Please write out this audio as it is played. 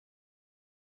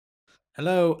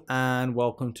Hello and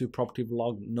welcome to property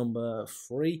vlog number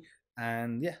 3.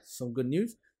 And yeah, some good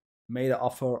news. Made an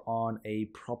offer on a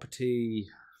property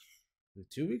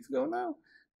 2 weeks ago now.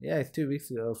 Yeah, it's 2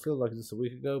 weeks ago. It feels like just a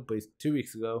week ago, but it's 2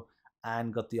 weeks ago,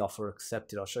 and got the offer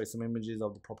accepted. I'll show you some images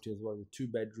of the property as well. The 2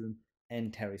 bedroom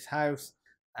end terrace house,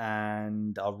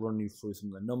 and I'll run you through some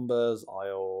of the numbers.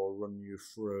 I'll run you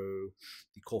through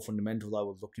the core fundamentals I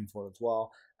was looking for as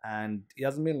well. And it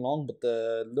hasn't been long, but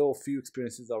the little few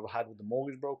experiences I've had with the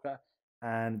mortgage broker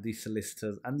and the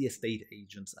solicitors and the estate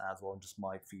agents as well, and just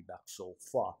my feedback so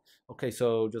far. Okay,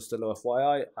 so just a little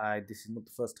FYI, this is not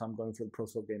the first time going through the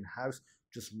process of getting a house.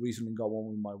 Just recently got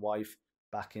one with my wife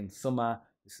back in summer.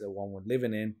 This is the one we're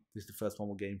living in. This is the first one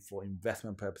we're getting for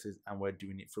investment purposes, and we're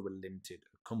doing it through a limited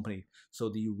company. So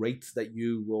the rates that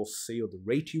you will see, or the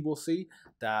rate you will see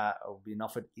that will be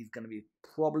offered, is going to be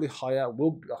probably higher. I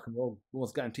can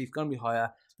almost guarantee it's going to be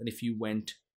higher than if you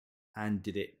went and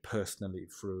did it personally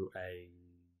through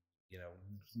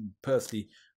personally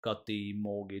got the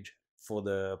mortgage for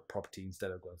the property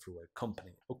instead of going through a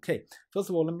company. Okay, first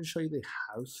of all, let me show you the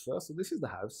house first. So this is the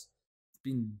house. It's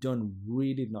been done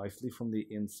really nicely from the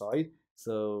inside.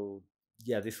 So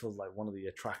yeah, this was like one of the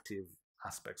attractive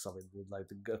aspects of it,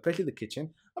 like especially the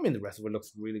kitchen. I mean, the rest of it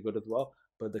looks really good as well,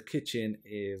 but the kitchen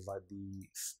is like the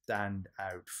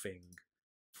standout thing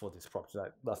for this property.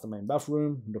 That's the main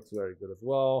bathroom. Looks very good as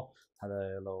well. Had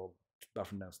a little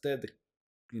bathroom downstairs.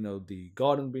 The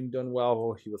garden being done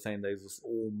well. He was saying there's this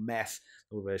all mess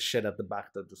with a shed at the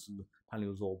back that just apparently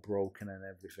was all broken and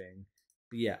everything.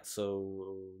 But yeah, so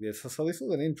yes, so this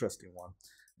was an interesting one.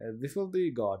 This was the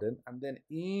garden, and then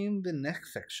in the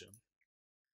next section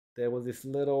there was this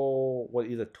little what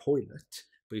is a toilet,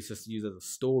 but it's just used as a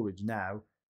storage now.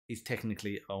 It's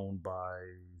technically owned by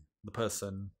the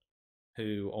person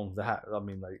who owns the house. I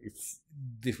mean, like, if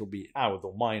this will be ours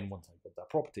or mine once I get that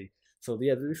property. So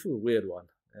yeah, this was a weird one.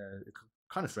 It's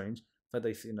kind of strange that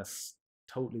they in a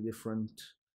totally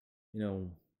different, you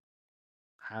know,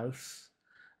 house.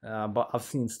 But I've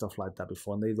seen stuff like that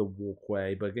before, and there's a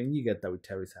walkway. But again, you get that with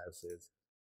terrace houses.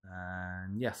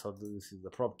 And yeah, so this is the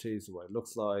property, this is what it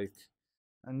looks like.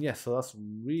 And yeah, so that's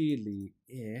really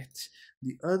it.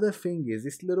 The other thing is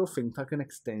this little thing, like an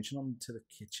extension onto the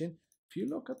kitchen. If you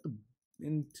look at the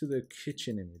into the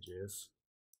kitchen images,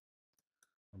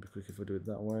 I'll be quick if I do it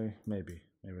that way. Maybe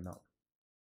not.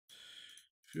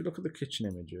 If you look at the kitchen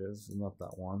images, not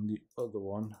that one, the other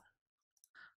one,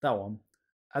 that one,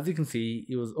 as you can see,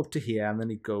 it was up to here and then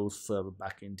it goes further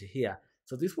back into here.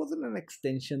 So this wasn't an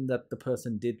extension that the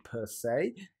person did per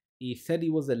se. He said he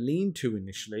was a lean-to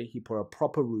initially. He put a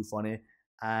proper roof on it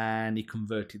and he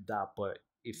converted that. But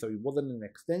so it wasn't an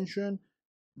extension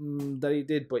that he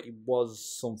did, but it was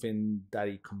something that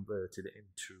he converted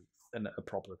into a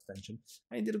proper extension,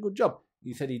 and he did a good job.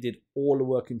 He said he did all the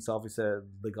work himself. He said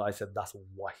the guy said that's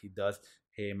what he does.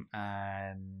 Him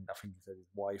and I think he said his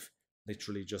wife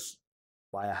literally just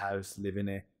buy a house, live in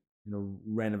it,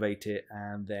 renovate it,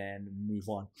 and then move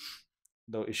on.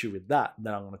 No issue with that I'm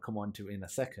going to come on to in a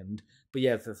second. But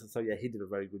yeah, so yeah, he did a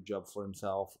very good job for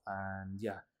himself, and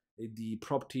yeah, the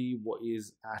property what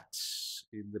is at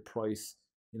the price,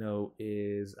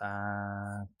 is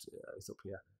at it's up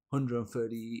here,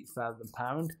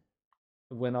 £130,000.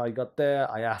 When I got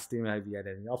there, I asked him, have you had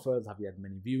any offers? Have you had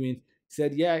many viewings? He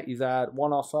said, yeah, he's had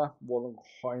one offer, wasn't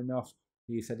high enough.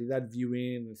 He said he's had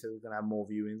viewing. He said he's gonna have more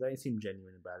viewings. He seemed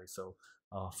genuine about it, so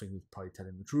I think he's probably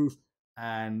telling the truth.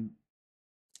 And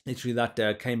literally that day,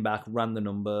 I came back, ran the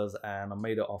numbers, and I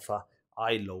made an offer.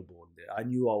 I lowballed it. I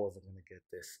knew I wasn't gonna get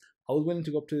this. I was willing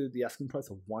to go up to the asking price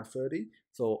of 130,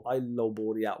 so I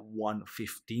lowballed it at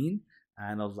 115,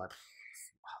 and I was like,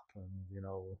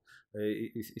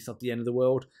 it's not the end of the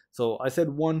world. So I said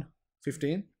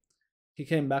 115. He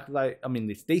came back the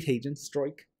estate agent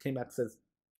Strike came back and says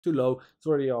too low. It's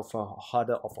already offer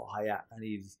harder, offer higher, and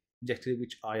he's injected,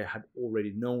 which I had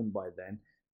already known by then.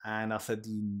 And I said,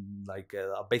 I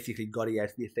basically got it out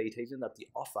to the estate agent that the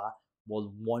offer was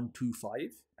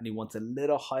 125, and he wants a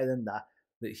little higher than that.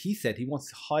 But he said he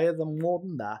wants higher than more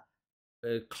than that,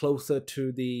 closer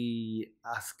to the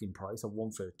asking price of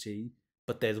 130,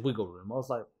 but there's wiggle room. I was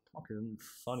like, okay,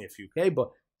 it's only a few K,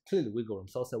 but clearly wiggle room.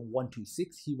 So I said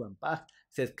 126. He went back,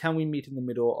 says, can we meet in the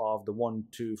middle of the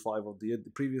 125 of the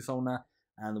previous owner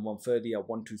and the 130 at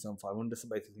 127,500? So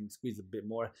basically, squeeze a bit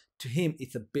more. To him,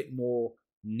 it's a bit more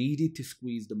needed to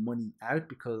squeeze the money out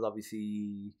because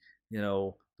obviously,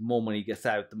 the more money gets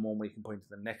out, the more money you can put into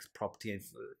the next property. And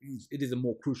it is a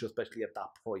more crucial, especially at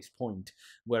that price point.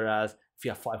 Whereas if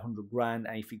you have 500 grand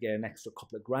and if you get an extra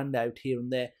couple of grand out here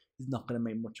and there, it's not going to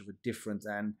make much of a difference.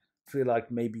 And feel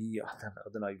like maybe I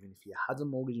don't know, even if you had a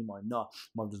mortgage, you might not.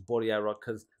 You might just bought it outright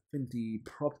because I think the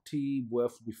property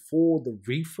worth before the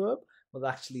refurb was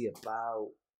actually about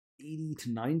 80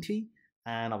 to 90,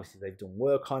 and obviously they've done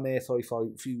work on it. So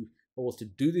if you was to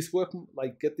do this work,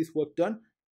 like get this work done,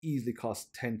 easily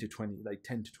cost 10 to 20, like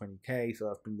 10 to 20k. So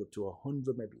that brings up to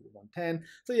 100, maybe 110.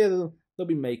 So yeah, they'll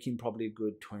be making probably a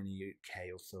good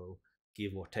 20k or so,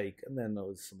 give or take, and then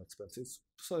there's some expenses,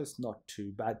 so it's not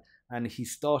too bad. And he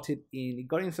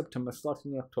got in September, started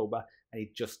in October, and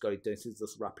he just got it done. So he's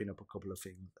just wrapping up a couple of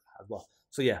things as well.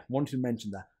 So yeah, wanted to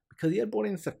mention that because he had bought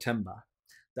in September.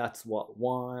 That's what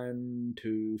 1,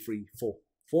 2, 3,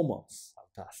 4 months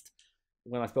have passed.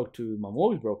 When I spoke to my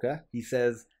mortgage broker, he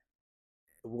says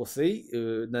we'll see.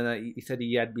 Then he said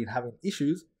he had been having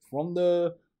issues from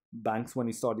the banks when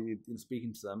he started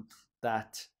speaking to them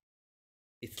that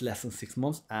it's less than 6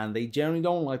 months, and they generally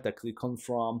don't like that because it comes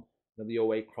from the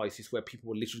 '08 crisis where people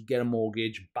would literally get a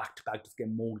mortgage back to back, just get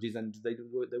mortgages, and they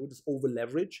would just over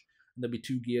leverage and they'll be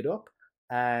too geared up,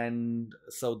 and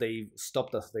so they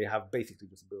stopped us. They have basically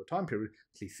just a bit of a time period,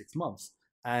 at least 6 months.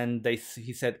 And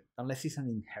he said unless he's an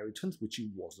inheritance, which he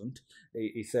wasn't,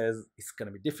 he says it's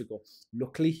going to be difficult.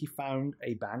 Luckily, he found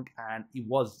a bank, and he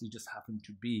just happened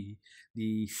to be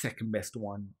the second best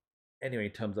one anyway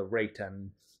in terms of rate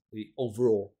and the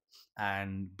overall,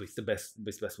 and it's the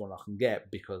best one I can get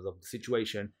because of the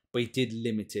situation. But he did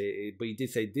limit it. But he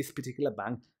did say this particular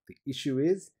bank, the issue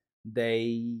is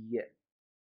they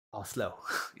are slow.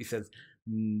 He says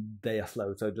they are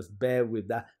slow, so just bear with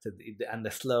that. And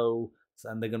they're slow,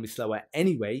 and they're going to be slower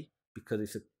anyway because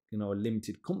it's a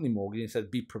limited company mortgage. He says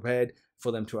be prepared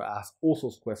for them to ask all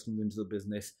sorts of questions into the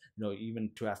business.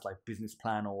 Even to ask like business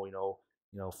plan or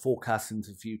forecasts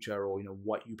into the future, or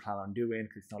what you plan on doing,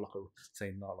 because it's not like a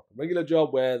regular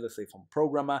job where let's say from a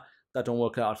programmer that don't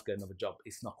work out to get another job.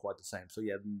 It's not quite the same. So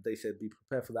yeah, they said be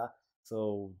prepared for that.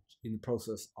 So in the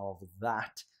process of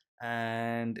that,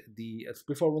 and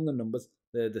before I run the numbers,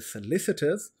 the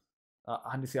solicitors.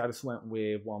 Honestly, I just went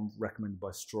with one recommended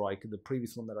by Strike. The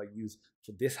previous one that I used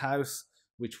for this house,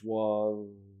 which was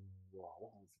what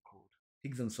was it called?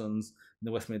 Higgs and Sons in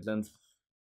the West Midlands,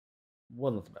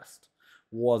 wasn't the best.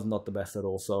 Was not the best at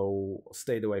all. So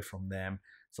stayed away from them.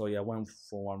 So yeah, I went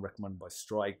for one recommended by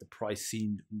Strike. The price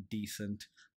seemed decent,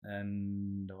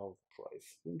 and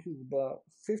price I think it was about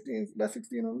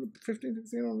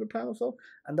 1600 pounds or so,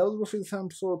 and that was roughly the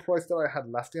same sort of price that I had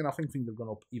last year. And I think things have gone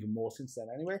up even more since then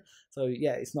anyway. So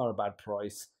yeah, it's not a bad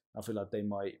price. I feel like they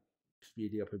might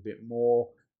speed it up a bit more.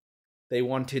 They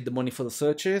wanted the money for the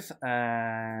searches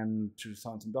and to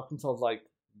sign some documents. I was like,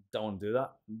 don't do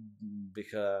that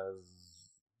because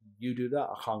you do that,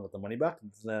 I can't get the money back.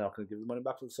 They're not going to give the money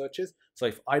back for the searches. So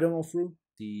if I don't go through,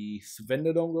 the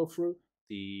vendor don't go through,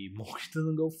 the mortgage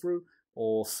doesn't go through,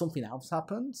 or something else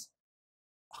happens,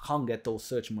 I can't get those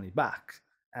search money back.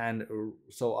 And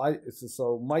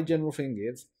so my general thing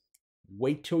is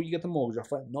wait till you get the mortgage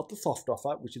offer, not the soft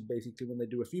offer, which is basically when they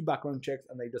do a few background checks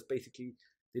and they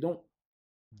don't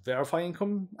verify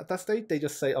income at that stage. They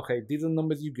just say, okay, these are the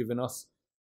numbers you've given us.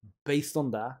 Based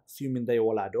on that, assuming they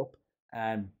all add up,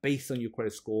 and based on your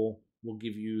credit score, we'll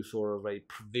give you sort of a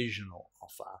provisional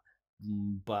offer,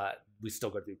 but we still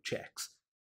got to do checks.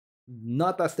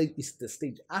 Not that stage, it's the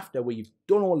stage after where you've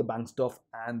done all the bank stuff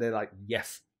and they're like,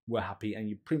 yes, we're happy, and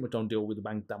you pretty much don't deal with the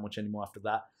bank that much anymore after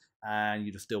that, and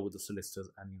you just deal with the solicitors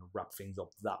and wrap things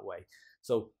up that way.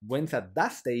 So when it's at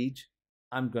that stage,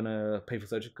 I'm gonna pay for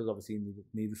searches because obviously you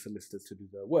need the solicitors to do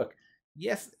their work.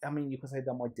 Yes, I mean you could say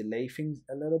that might delay things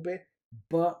a little bit,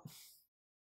 but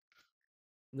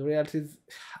the reality is,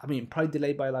 I mean, probably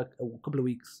delayed by like a couple of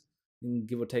weeks,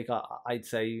 give or take. I'd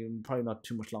say probably not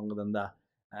too much longer than that.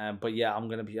 But yeah, I'm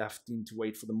gonna be having to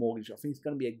wait for the mortgage. I think it's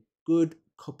gonna be a good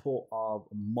couple of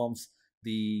months.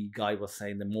 The guy was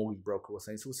saying, the mortgage broker was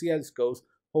saying. So we'll see how this goes.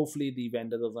 Hopefully the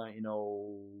vendor doesn't,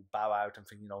 bow out and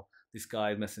think, this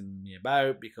guy is messing me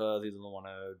about because he doesn't want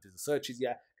to do the searches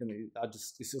yet.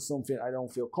 It's just something I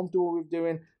don't feel comfortable with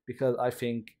doing because I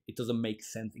think it doesn't make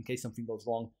sense in case something goes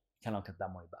wrong. You cannot get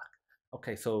that money back.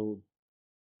 Okay, so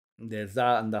there's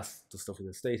that, and that's the stuff with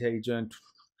the estate agent.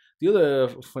 The other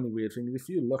funny weird thing is if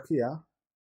you look here,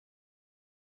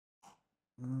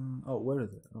 where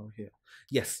is it? Oh, here.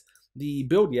 Yes, the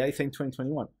build year is saying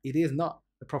 2021. It is not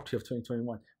a property of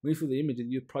 2021. When you saw the images,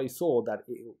 you probably saw that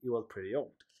it was pretty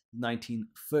old,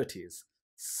 1930s.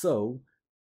 So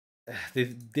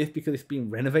this because it's been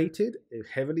renovated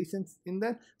heavily since in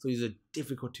there, so it's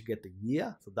difficult to get the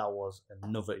year. So that was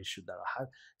another issue that I had.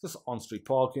 Just on-street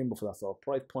parking, but for that sort of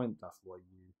price point, that's what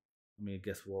I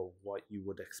guess what you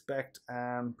would expect.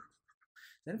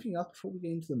 Anything else before we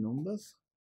get into the numbers?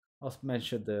 I'll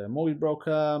mention the mortgage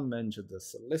broker, mention the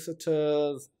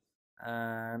solicitors,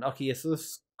 and okay, yes, so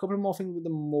there's a couple more things with the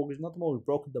mortgage, not the mortgage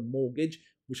broker, the mortgage,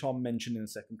 which I'll mention in a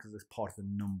second because it's part of the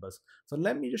numbers. So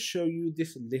let me just show you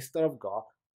this list that I've got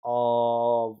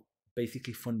of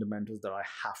basically fundamentals that I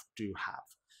have to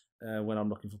have when I'm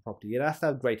looking for property. It has to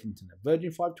have great internet,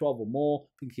 Virgin 512 or more.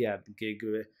 I think he had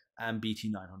gigabit and BT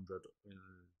 900.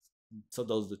 So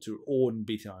those are the two, or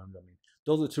BT 900. I mean,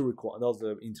 those are the two required. Those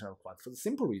are the internet requirements for the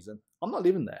simple reason I'm not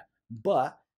living there.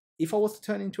 But if I was to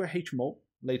turn into a HMO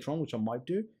later on, which I might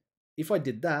do, if I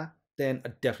did that, then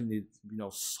I definitely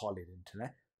need solid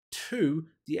internet. Two,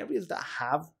 the areas that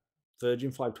have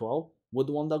Virgin 512 were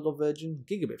the ones that got Virgin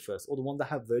Gigabit first, or the ones that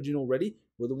have Virgin already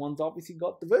were the ones that obviously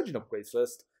got the Virgin upgrades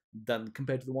first, than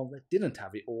compared to the ones that didn't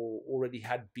have it or already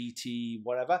had BT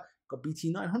whatever, got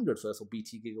BT 900 first, or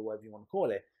BT Giga, whatever you want to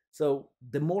call it. So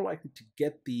they're more likely to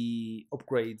get the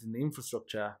upgrades in the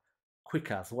infrastructure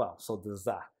quicker as well. So there's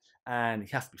that. And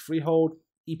it has to be freehold,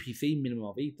 EPC, minimum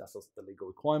of 8, that's also the legal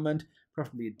requirement,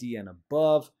 preferably a D and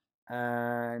above.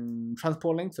 And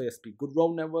transport links, so it has to be good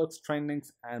road networks, train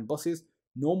links, and buses,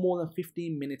 no more than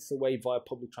 15 minutes away via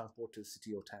public transport to the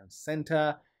city or town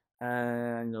centre,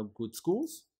 and good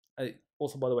schools.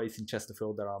 Also, by the way, it's in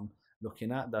Chesterfield that I'm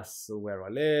looking at. That's where I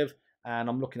live, and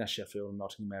I'm looking at Sheffield and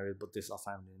Nottingham area, but this I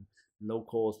found in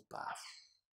locals,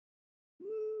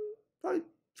 probably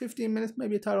 15 minutes,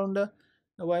 maybe a tad under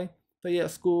away. But yeah,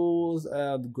 schools,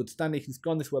 good standing. You can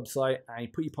go on this website and you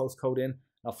put your postcode in.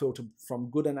 I'll filter from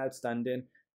good and outstanding,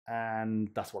 and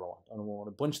that's what I want. I don't want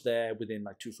a bunch there within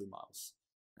like 2-3 miles.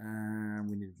 And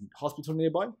we need a hospital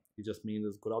nearby. It just means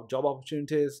there's good job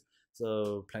opportunities,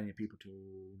 so plenty of people to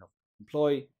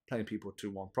employ, plenty of people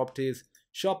to want properties.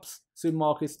 Shops,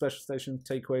 supermarkets, special stations,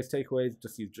 takeaways.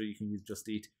 Just you can use Just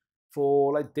Eat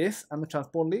for like this and the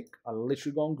transport link. I'll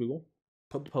literally go on Google,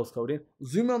 put the postcode in,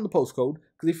 zoom in on the postcode,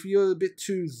 because if you're a bit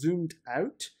too zoomed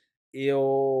out,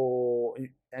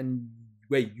 and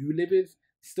where you live is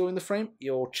still in the frame,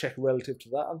 you'll check relative to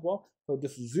that as well. So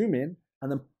just zoom in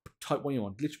and then type what you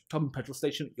want. Literally type in petrol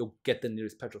station, you'll get the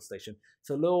nearest petrol station.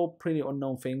 So a little pretty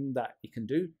unknown thing that you can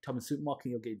do. Type in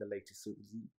supermarket, you'll get the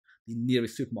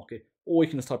nearest supermarket. Or you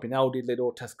can just type in Aldi,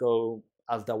 Lidl, Tesco,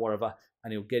 Asda, whatever,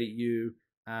 and it'll get it you.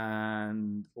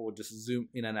 Or just zoom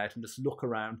in and out and just look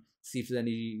around, see if there's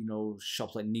any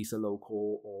shops like Nisa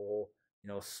Local or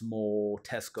small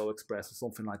Tesco Express or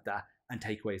something like that, and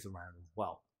takeaways around as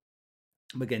well.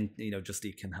 But again, Just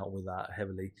Eat can help with that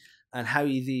heavily. And how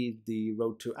easy the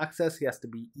road to access? He has to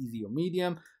be easy or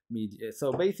medium.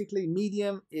 So basically,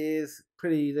 medium is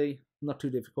pretty easy, not too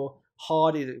difficult.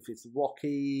 Hard is if it's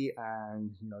rocky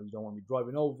and you don't want to be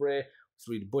driving over it. It's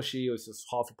really bushy, or it's just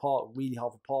really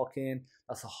half a parking.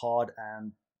 That's a hard,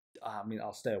 and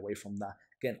I'll stay away from that.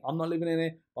 Again, I'm not living in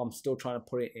it, but I'm still trying to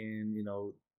put it in,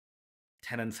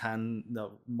 tenant's hand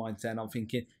mindset. I'm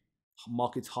thinking,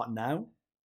 market's hot now,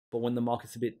 but when the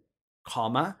market's a bit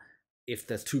calmer, if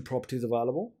there's 2 properties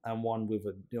available and one with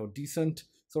a decent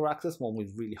sort of access, one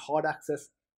with really hard access,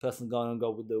 person's going to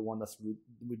go with the one that's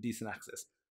with decent access.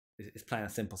 It's plain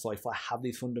and simple. So if I have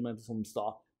these fundamentals from the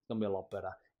start, it's going to be a lot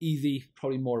better. Easy,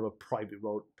 probably more of a private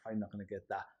road. Probably not going to get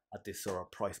that at this sort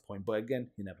of price point. But again,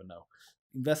 you never know.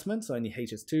 Investment, so any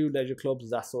HS2, leisure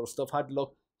clubs, that sort of stuff. Had a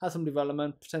look, had some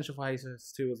development, potential for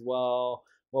HS2 as well.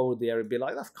 What would the area be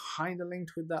like? That's kind of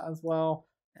linked with that as well.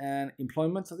 And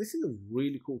employment. So this is a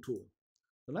really cool tool.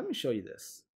 So let me show you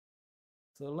this.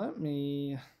 So like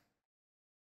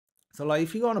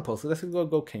if you go on a post, so let's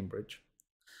go Cambridge.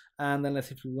 And then let's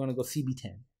say if we want to go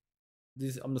CB10.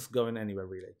 I'm just going anywhere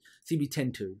really.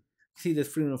 CB102. See, there's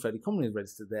 330 companies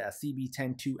registered there as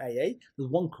CB102AA. There's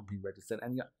one company registered,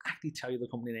 and you actually tell you the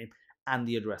company name and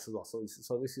the address as well. So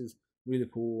this is really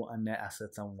cool, and net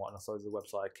assets and whatnot. So the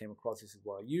website I came across, this is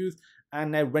what I use.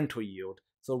 And now rental yield.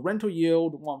 So rental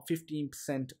yield, want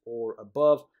 15% or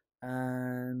above.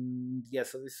 And yeah,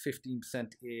 so this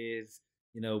 15% is,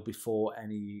 before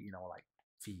any, like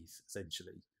fees,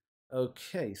 essentially.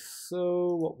 Okay,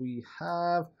 so what we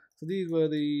have, so these were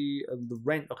the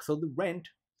rent. Okay, so the rent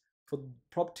for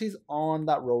properties on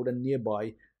that road and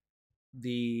nearby,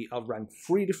 I've rang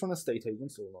 3 different estate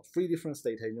agents, or 3 different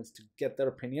estate agents to get their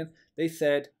opinion. They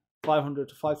said 500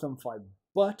 to 575,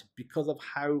 but because of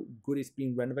how good it's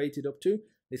been renovated up to,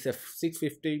 they said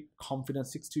 650, confident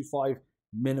 625,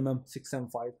 minimum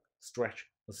 675, stretch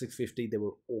for 650. They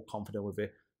were all confident with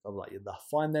it. So I was like, yeah, that's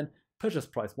fine then. Purchase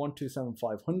price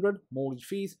 127,500. Mortgage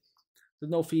fees, there's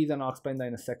no fees, and I'll explain that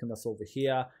in a second. That's over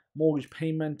here. Mortgage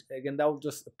payment, again, that was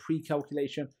just a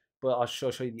pre-calculation, but I'll show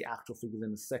you the actual figures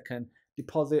in a second.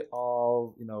 Deposit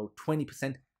of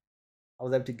 20%. I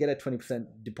was able to get a 20%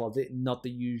 deposit, not the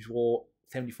usual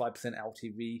 75%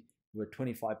 LTV with a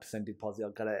 25% deposit. I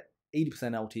got a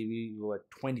 80% LTV with a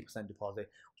 20%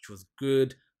 deposit, which was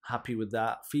good. Happy with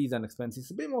that. Fees and expenses,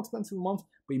 it's a bit more expensive a month,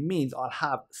 but it means I'll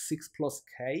have 6+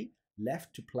 K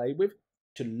left to play with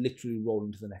to literally roll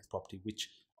into the next property, which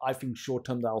I think short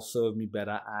term that'll serve me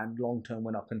better, and long term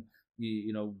when I can,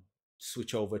 you know,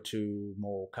 switch over to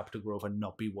more capital growth and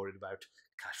not be worried about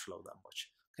cash flow that much.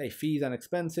 Okay, fees and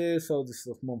expenses. So this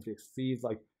is monthly fees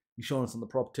like insurance on the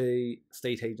property,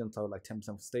 estate agent, so like 10%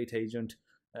 for estate agent,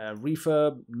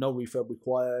 refurb, no refurb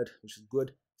required, which is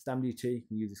good. Stamp duty, you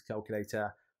can use this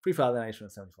calculator,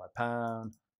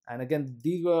 £3,875. And again,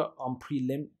 these were on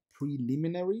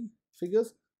preliminary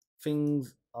figures.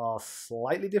 Things are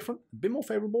slightly different, a bit more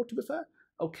favorable to be fair.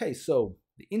 Okay, so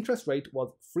the interest rate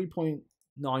was 3.95%,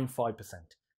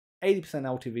 80%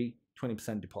 LTV,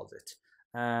 20% deposit.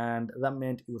 And that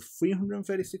meant it was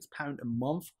 £336 a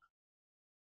month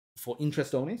for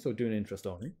interest only, so doing interest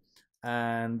only.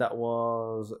 And that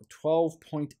was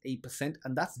 12.8%,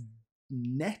 and that's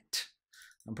net.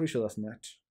 I'm pretty sure that's net.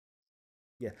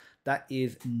 Yeah, that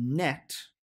is net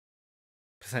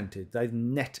percentage. That is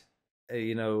net,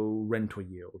 rental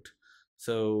yield.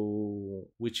 So,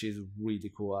 which is really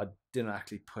cool. I didn't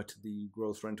actually put the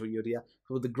gross rental yield here.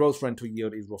 So the gross rental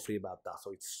yield is roughly about that.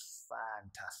 So it's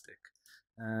fantastic.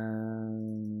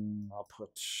 I'll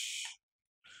put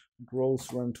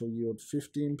gross rental yield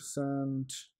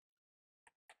 15%.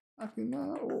 Actually,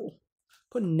 no.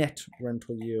 Put net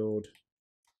rental yield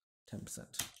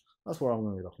 10%. That's what I'm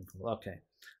going to be looking for. Okay.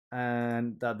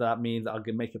 And that means I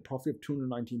can make a profit of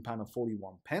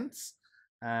 £219.41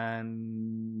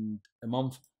 and a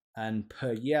month, and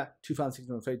per year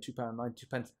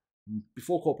 £2,632.92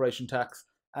 before corporation tax,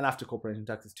 and after corporation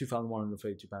tax is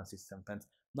 £2,132.67. I'm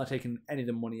not taking any of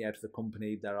the money out of the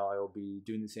company that I'll be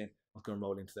doing this in. I'm going to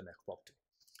roll into the next property.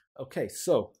 Okay,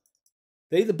 so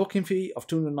there is a booking fee of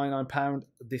 £299.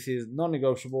 This is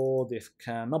non-negotiable. This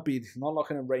cannot be, this is not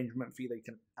like an arrangement fee that you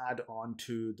can add on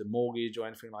to the mortgage or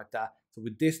anything like that. So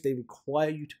with this, they require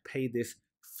you to pay this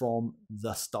from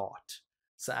the start.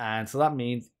 So that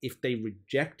means if they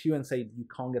reject you and say you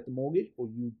can't get the mortgage, or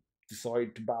you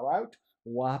decide to bow out,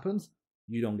 what happens?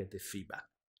 You don't get this fee back.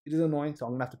 It is annoying, so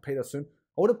I'm gonna have to pay that soon.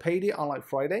 I would have paid it on like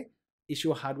Friday.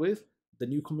 Issue I had with the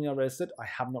new company I registered, I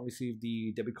have not received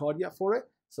the debit card yet for it.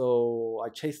 So I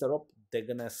chased that up. They're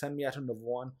gonna send me out another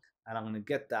one, and I'm gonna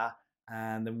get that.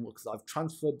 And then because I've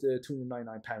transferred the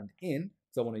 £299 in,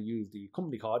 so I want to use the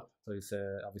company card. So it's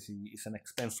obviously it's an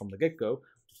expense from the get-go,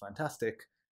 which is fantastic.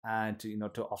 And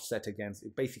to offset against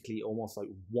it, basically almost like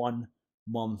 1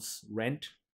 month's rent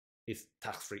is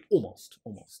tax-free, almost.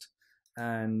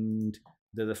 And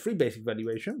there's a free basic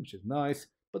valuation, which is nice.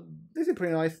 But this is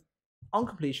pretty nice. On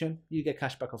completion, you get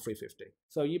cash back of $350.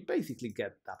 So you basically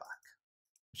get that back,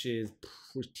 which is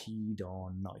pretty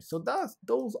darn nice. So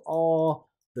those are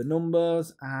the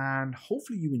numbers, and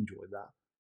hopefully you enjoyed that.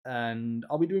 And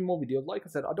I'll be doing more videos. Like I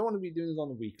said, I don't want to be doing this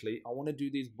on a weekly. I want to do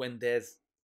these when there's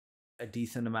a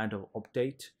decent amount of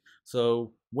update.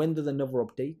 So when there's another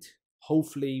update,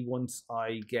 hopefully once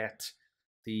I get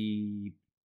the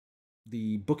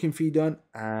booking fee done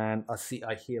and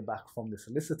I hear back from the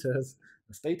solicitors,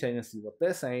 the estate agents, see what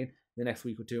they're saying the next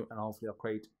week or two, and hopefully I'll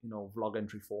create vlog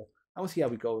entry 4, and we'll see how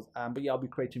it goes. But yeah, I'll be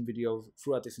creating videos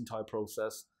throughout this entire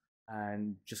process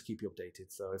and just keep you updated.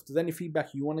 So if there's any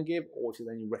feedback you want to give, or if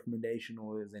there's any recommendation,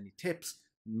 or there's any tips,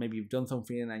 maybe you've done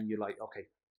something and you're like, okay,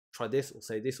 try this or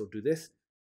say this or do this,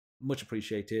 much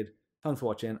appreciated. Thanks for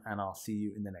watching, and I'll see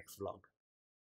you in the next vlog.